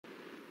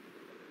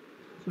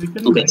So you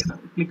can Okay.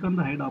 click on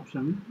the hide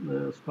option,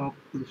 the stop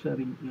the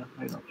sharing,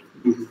 hide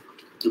option.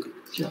 Okay.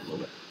 Yeah,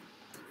 over.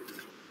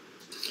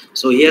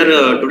 So here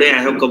today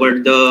I have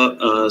covered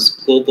the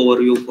scope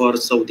overview for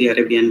Saudi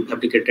Arabian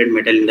fabricated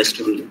metal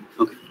industry only.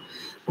 Okay.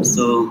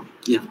 So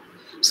yeah.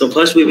 So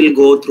first we will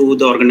go through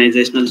the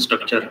organizational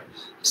structure.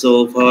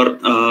 So for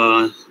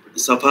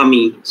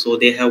Safami, so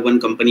they have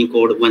one company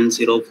code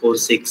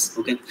 1046.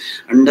 Okay.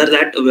 Under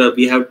that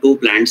we have two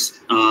plants,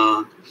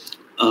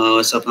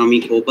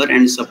 Safami Kober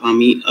and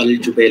Safami Al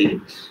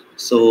Jubail.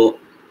 So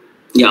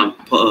yeah,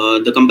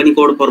 the company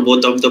code for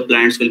both of the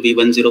plants will be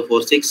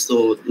 1046.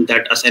 So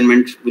that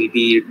assignment will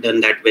be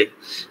done that way.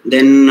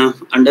 Then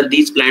under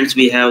these plants,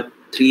 we have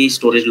 3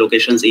 storage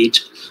locations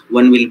each.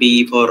 One will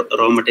be for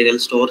raw material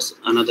stores,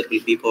 another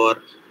will be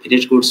for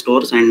finished goods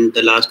stores, and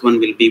the last one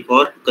will be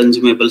for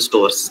consumable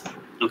stores.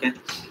 Okay.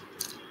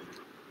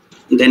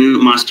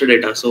 Then master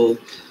data. So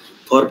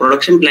for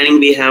production planning,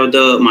 we have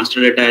the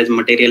master data as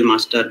material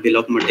master, bill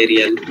of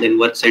material, then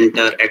work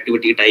center,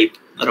 activity type,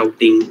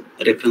 routing,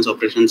 reference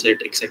operation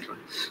set, etc.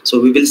 So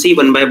we will see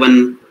one by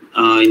one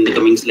in the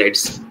coming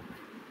slides.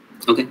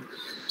 Okay.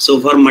 So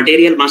for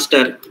material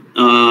master,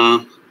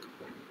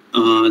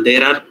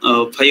 there are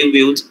 5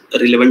 views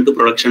relevant to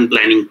production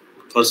planning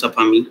for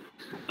Safami.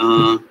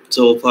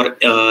 So for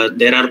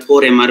there are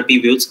 4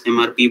 MRP views,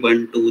 MRP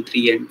 1, 2,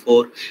 3, and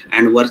 4,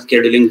 and work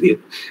scheduling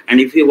view. And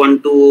if you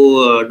want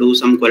to do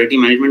some quality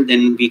management,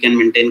 then we can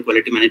maintain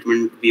quality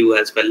management view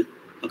as well.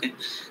 Okay.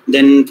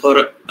 Then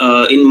for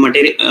in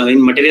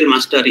material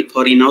master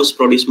for in-house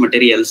produced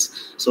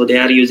materials, so they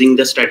are using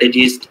the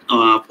strategies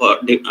for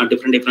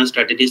different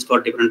strategies for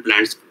different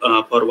plants.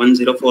 For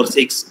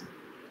 1046.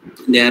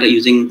 They are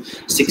using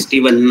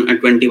 61 and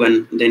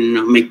 21.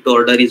 Then make to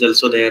order is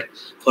also there.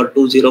 For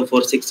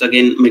 2046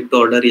 again make to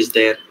order is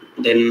there.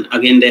 Then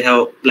again they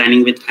have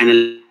planning with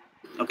final.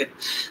 Okay.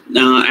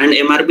 And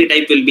MRP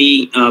type will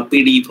be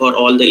PD for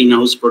all the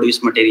in-house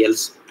produced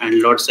materials,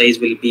 and lot size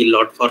will be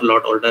lot for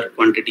lot order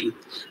quantity.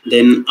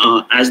 Then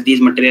as these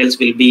materials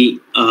will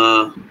be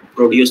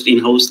produced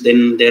in-house,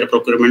 then their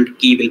procurement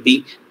key will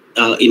be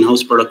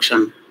in-house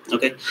production.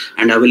 Okay.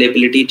 And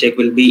availability check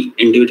will be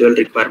individual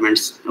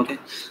requirements. Okay.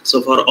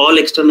 So for all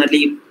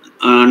externally,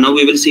 now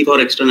we will see for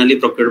externally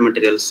procured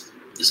materials.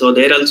 So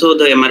there also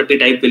the MRP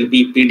type will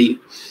be PD.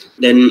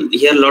 Then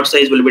here lot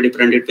size will be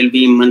different. It will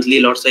be monthly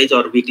lot size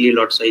or weekly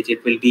lot size.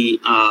 It will be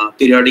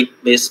periodic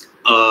based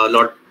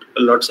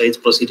lot size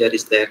procedure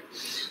is there.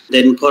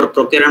 Then for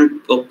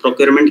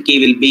procurement key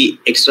will be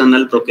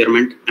external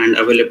procurement, and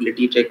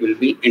availability check will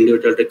be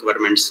individual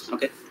requirements.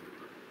 Okay.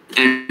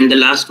 And the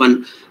last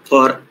one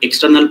for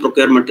external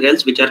procure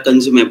materials, which are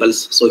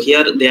consumables. So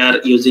here they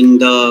are using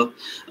the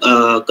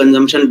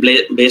consumption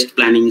based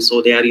planning.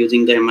 So they are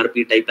using the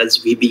MRP type as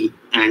VB,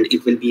 and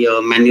it will be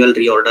a manual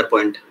reorder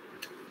point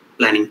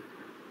planning.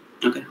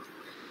 Okay.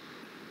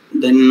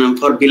 Then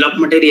for bill of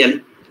material,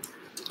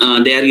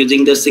 they are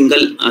using the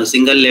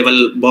single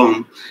level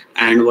BOM,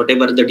 and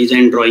whatever the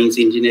design drawings,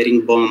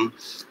 engineering BOM,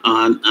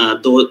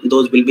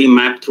 those will be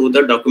mapped through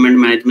the document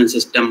management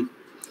system,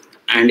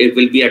 and it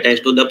will be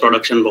attached to the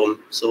production BOM.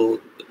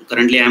 So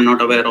currently I am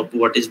not aware of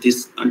what is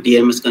this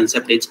DMS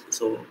concept is.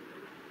 So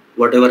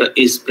whatever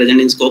is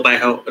present in scope I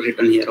have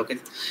written here. Okay.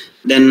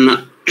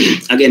 Then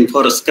again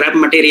for scrap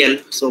material,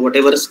 so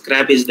whatever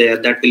scrap is there,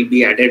 that will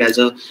be added as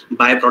a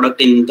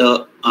byproduct in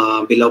the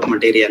bill of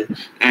material,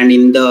 and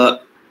in the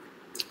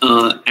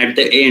at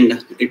the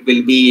end it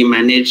will be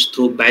managed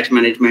through batch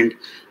management,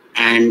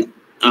 and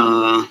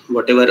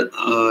whatever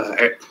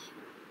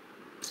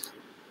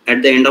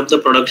at the end of the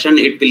production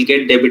it will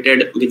get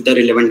debited with the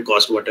relevant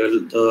cost, whatever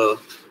the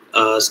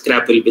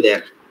scrap will be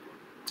there.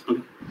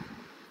 Okay.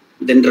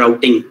 Then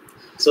routing.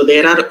 So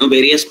there are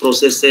various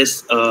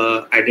processes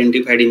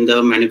identified in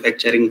the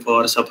manufacturing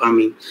for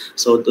Safami.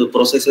 So the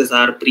processes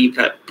are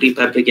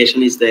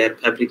prefabrication is there,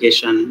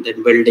 fabrication,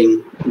 then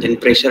welding, then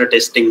pressure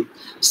testing,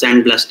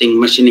 sandblasting,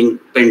 machining,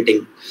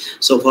 painting.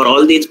 So for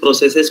all these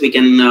processes we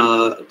can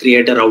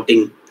create a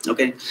routing.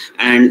 Okay.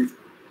 And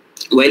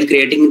while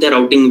creating the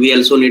routing, we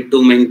also need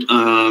to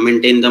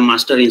maintain the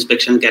master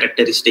inspection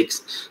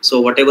characteristics.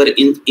 So whatever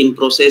in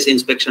process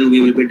inspection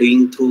we will be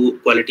doing through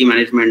quality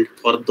management,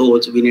 for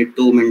those we need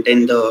to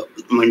maintain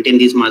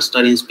these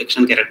master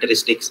inspection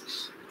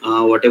characteristics.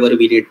 Whatever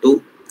we need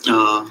to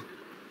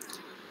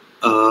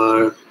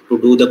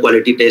do the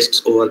quality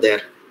tests over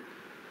there.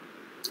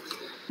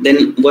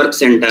 Then work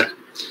center.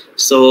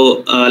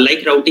 So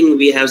like routing,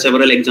 we have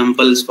several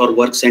examples for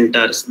work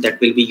centers that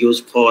will be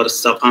used for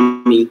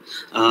Safami.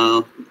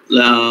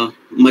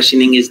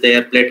 Machining is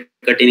there, plate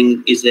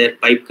cutting is there,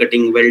 pipe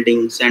cutting,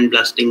 welding,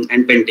 sandblasting,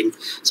 and painting.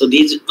 So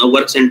these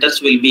work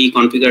centers will be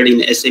configured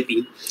in SAP.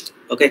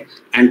 Okay,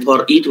 and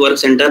for each work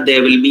center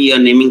there will be a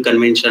naming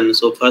convention.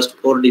 So first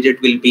 4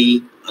 digit will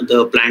be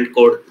the plant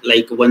code,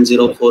 like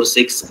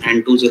 1046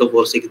 and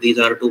 2046. These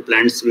are 2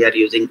 plants we are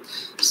using.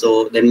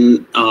 So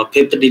then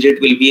 5th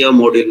digit will be a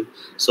module.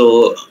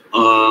 So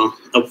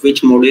of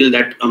which module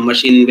that a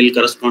machine will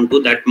correspond to,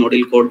 that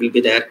module code will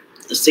be there.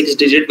 6th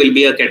digit will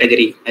be a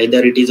category,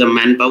 either it is a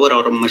manpower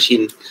or a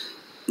machine.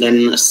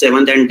 Then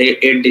 7th and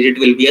 8th digit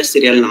will be a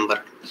serial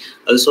number.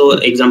 Also,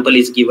 example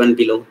is given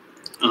below.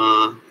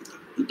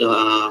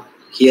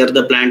 Here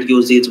the plant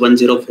use is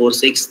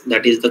 1046,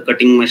 that is the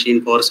cutting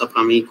machine for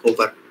Safami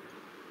copper.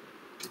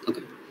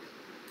 Okay.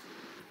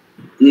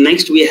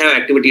 Next we have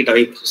activity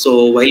type.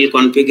 So while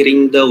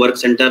configuring the work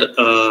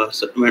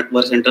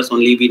centers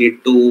only, we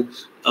need to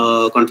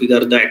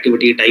configure the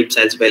activity types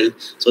as well.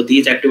 So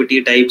these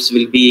activity types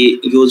will be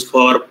used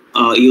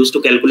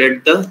to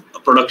calculate the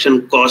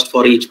production cost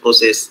for each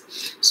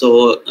process.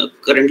 So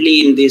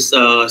currently in this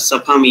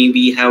Safami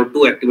we have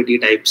two activity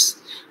types,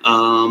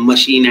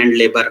 machine and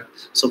labor.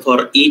 So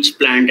for each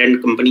plant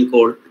and company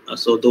code,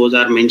 so those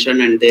are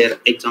mentioned and their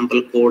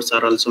example codes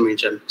are also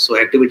mentioned. So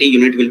activity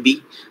unit will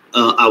be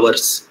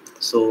hours.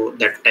 So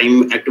that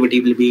time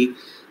activity will be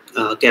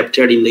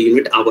captured in the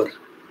unit hour.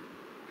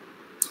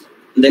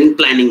 Then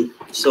planning.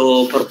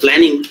 So for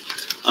planning,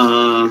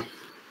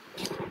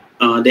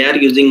 they are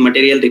using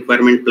material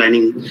requirement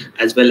planning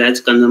as well as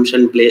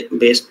consumption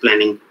based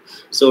planning.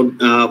 So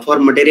for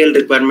material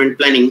requirement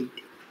planning,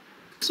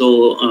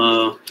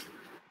 so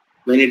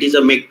when it is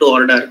a make to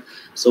order,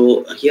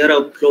 so here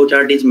a flow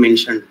chart is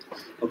mentioned.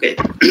 Okay.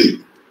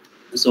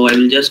 So I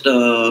will just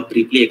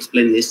briefly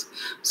explain this.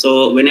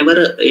 So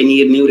whenever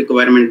any new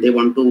requirement they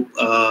want to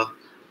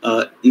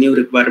new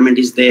requirement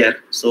is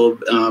there, so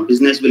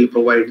business will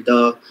provide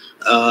the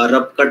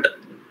rough cut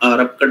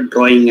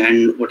drawing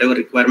and whatever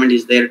requirement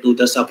is there to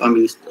the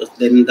Safamis.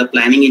 Then the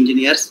planning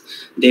engineers,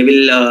 they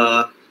will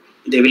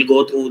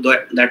go through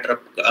that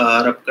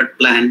rough cut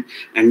plan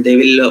and they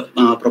will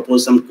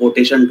propose some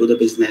quotation to the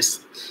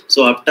business.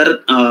 So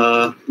after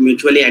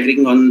mutually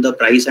agreeing on the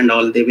price and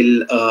all, they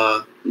will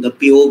the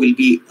PO will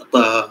be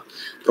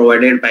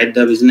provided by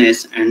the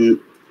business, and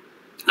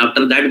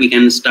after that we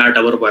can start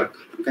our work.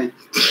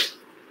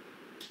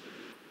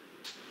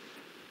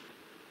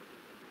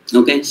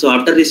 Okay, so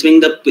after receiving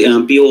the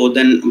PO,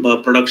 then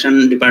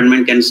production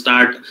department can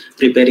start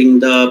preparing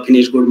the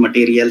finished good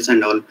materials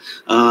and all.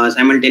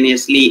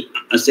 Simultaneously,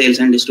 a sales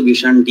and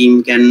distribution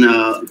team can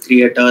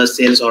create a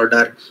sales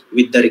order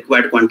with the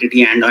required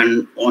quantity and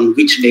on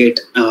which date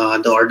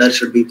the order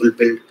should be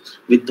fulfilled.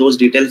 With those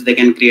details, they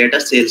can create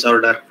a sales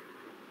order.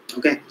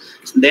 Okay,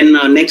 then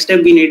next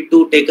step we need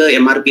to take a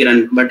MRP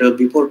run, but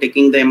before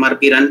taking the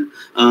MRP run,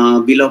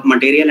 bill of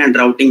material and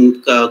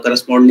routing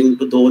corresponding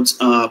to those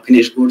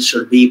finished goods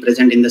should be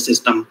present in the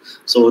system.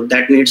 So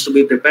that needs to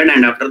be prepared,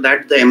 and after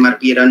that the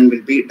MRP run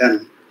will be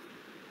done.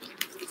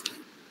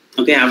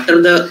 Okay,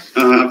 after the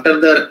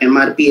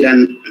MRP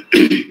run,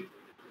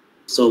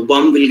 so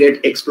bomb will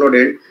get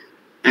exploded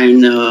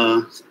and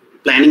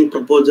planning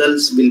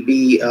proposals will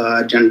be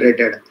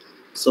generated.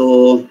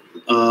 So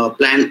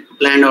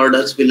planned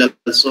orders will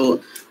also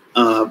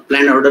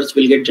planned orders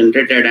will get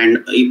generated,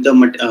 and if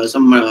the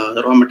some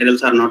raw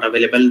materials are not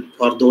available,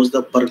 for those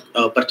the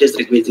purchase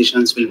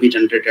requisitions will be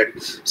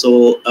generated.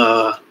 So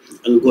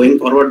going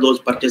forward, those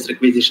purchase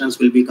requisitions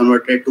will be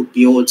converted to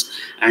POs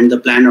and the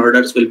planned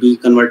orders will be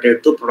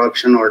converted to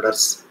production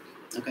orders.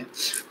 Okay,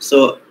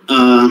 so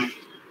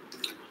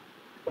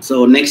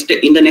so next,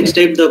 in the next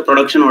step, the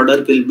production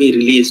order will be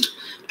released,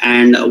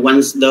 and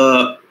once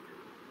the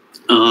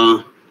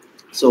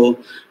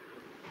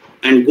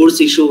and goods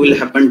issue will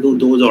happen to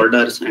those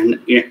orders, and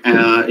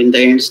in the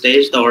end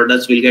stage the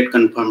orders will get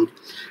confirmed,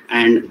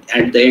 and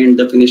at the end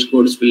the finished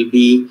goods will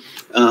be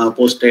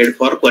posted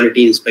for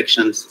quality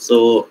inspections.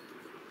 So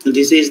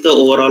this is the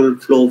overall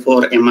flow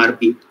for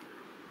MRP.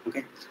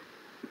 Okay,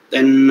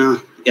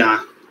 then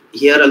yeah,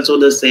 here also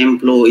the same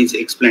flow is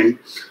explained.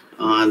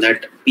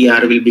 That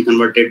PR will be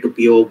converted to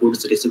PO,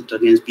 goods received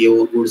against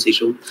PO, goods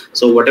issue.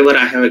 So whatever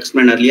I have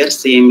explained earlier,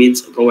 same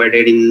is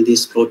provided in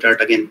this flow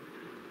chart again.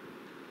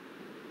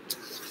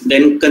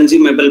 Then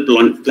consumable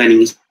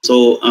planning.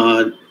 So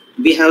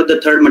we have the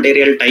third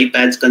material type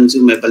as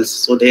consumables.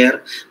 So they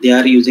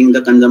are using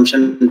the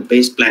consumption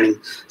based planning.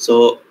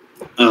 So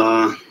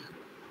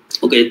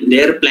okay,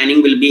 their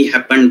planning will be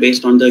happen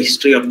based on the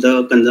history of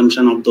the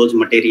consumption of those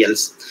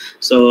materials.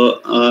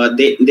 So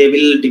they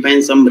will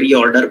define some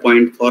reorder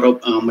point for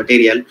a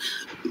material.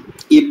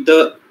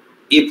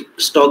 If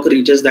stock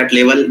reaches that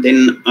level,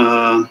 then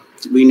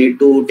we need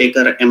to take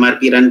a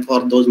MRP run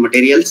for those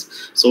materials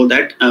so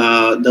that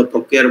the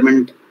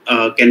procurement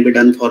can be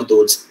done for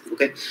those.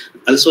 Okay.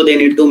 Also, they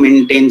need to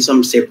maintain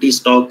some safety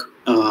stock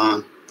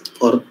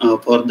for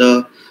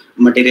the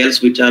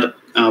materials which are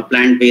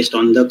planned based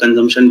on the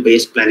consumption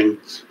based planning.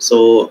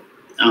 So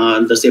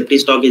the safety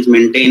stock is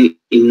maintained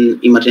in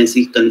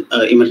emergency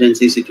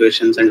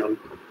situations and all.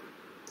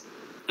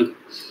 Okay.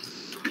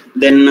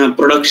 Then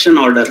production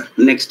order.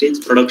 Next is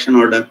production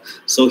order.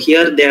 So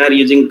here they are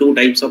using two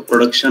types of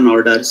production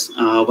orders.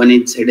 One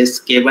is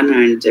ZSK1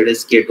 and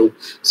ZSK2.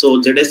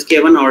 So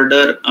ZSK1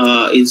 order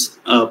is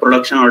a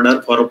production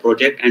order for a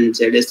project, and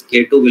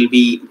ZSK2 will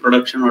be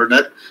production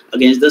order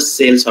against the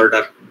sales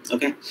order.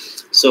 Okay.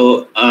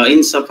 So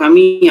in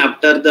Safami,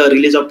 after the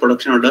release of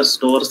production order,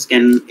 stores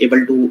can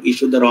able to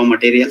issue the raw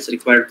materials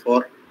required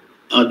for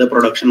the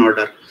production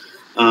order.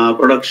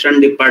 Production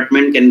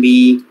department can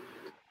be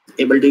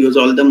able to use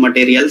all the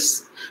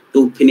materials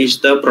to finish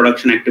the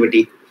production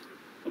activity.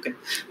 Okay,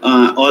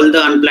 all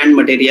the unplanned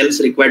materials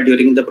required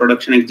during the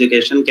production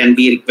execution can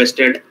be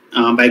requested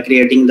by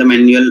creating the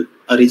manual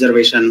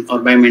reservation or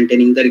by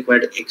maintaining the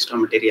required extra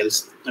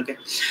materials. Okay,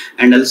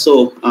 and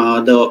also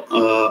the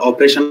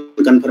operation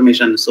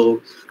confirmation.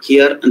 So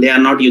here they are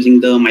not using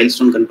the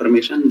milestone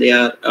confirmation; they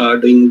are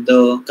doing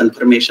the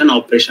confirmation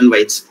operation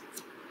wise.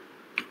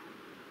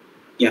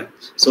 Yeah,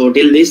 so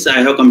till this I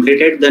have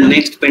completed. The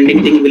next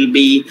pending thing will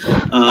be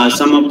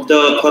some of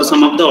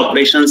the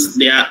operations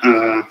they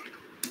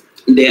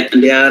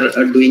are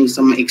doing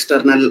some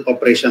external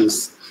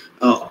operations.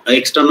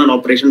 External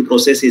operation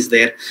process is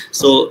there.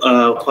 So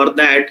for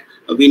that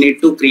we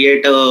need to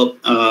create a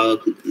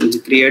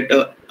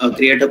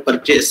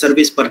purchase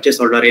service purchase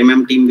order.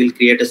 Team will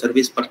create a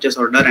service purchase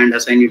order and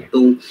assign it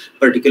to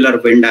particular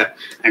vendor,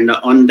 and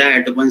on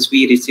that, once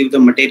we receive the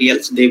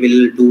materials, they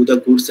will do the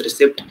goods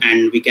receipt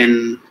and we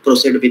can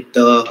proceed with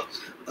the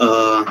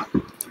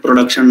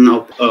production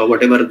of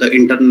whatever the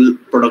internal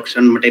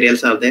production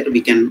materials are there. We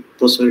can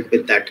proceed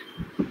with that.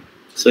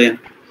 So yeah,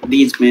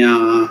 these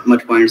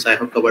much points I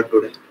have covered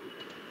today.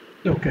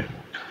 Okay.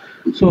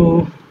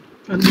 So,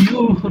 and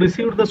you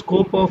received the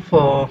scope of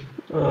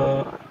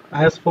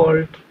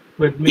asphalt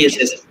with me?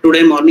 Yes.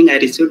 Today morning I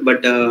received,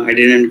 but I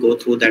didn't go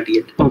through that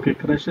yet. Okay,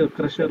 crusher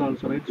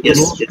also, right? So yes.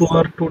 Those two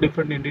are two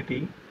different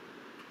entity.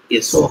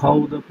 Yes. So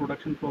how the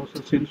production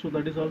process is, so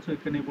that is also you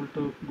can able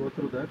to go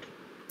through that.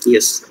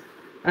 Yes.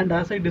 And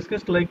as I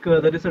discussed, like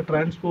there is a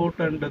transport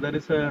and there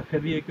is a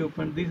heavy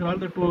equipment. These are all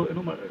the two,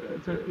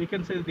 we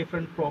can say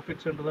different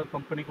profit center the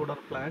company could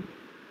have planned.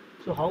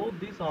 So how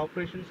these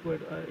operations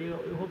would,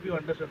 I hope you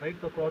understand, right?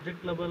 The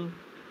project level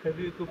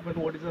heavy equipment,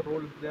 what is the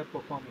role they are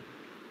performing,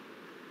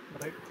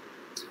 right?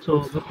 So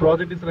the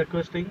project is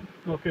requesting,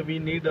 okay, we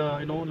need,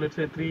 let's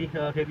say 3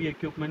 heavy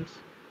equipments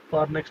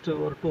for next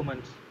or 2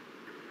 months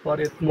for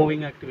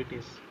moving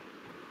activities.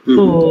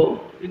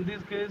 So in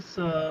this case,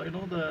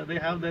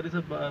 there is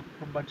a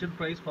budget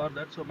price for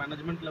that. So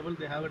management level,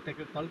 they have a take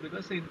a call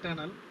because it's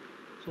internal.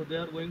 So they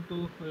are going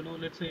to,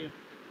 let's say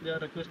they are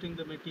requesting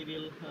the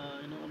material,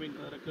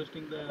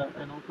 requesting the,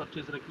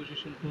 purchase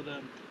requisition to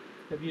the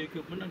heavy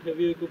equipment, and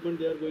heavy equipment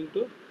they are going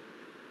to,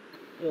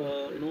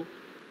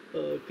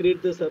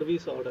 create the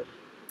service order.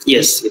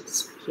 Yes.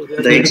 So they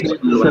are going to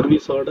create the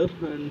service order,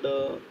 and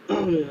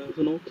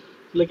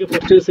like a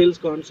purchase sales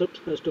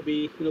concept has to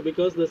be,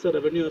 because there's a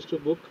revenue has to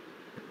book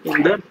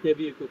in the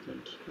heavy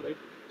equipment, right?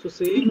 So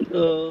same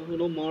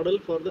model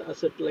for the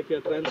asset, like a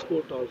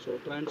transport also.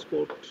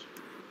 Transport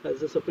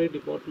has a separate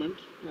department,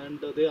 and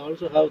they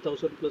also have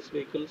 1,000+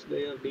 vehicles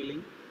they are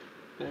dealing,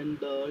 and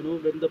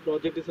when the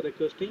project is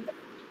requesting,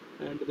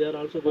 and they are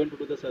also going to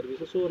do the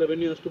services, so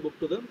revenue has to book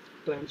to the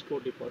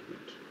transport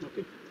department.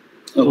 Okay,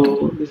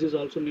 so this is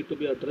also need to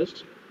be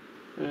addressed,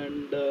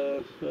 and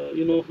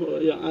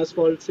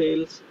asphalt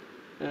sales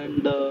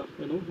and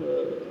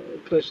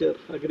crusher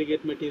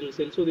aggregate material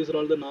sales. So these are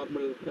all the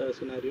normal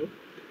scenario,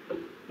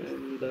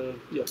 and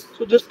yeah.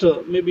 So just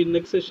maybe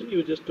next session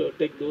you just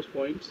take those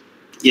points.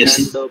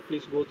 Yes. And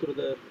please go through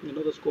the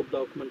the scope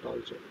document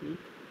also.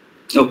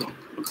 Okay.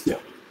 Yeah.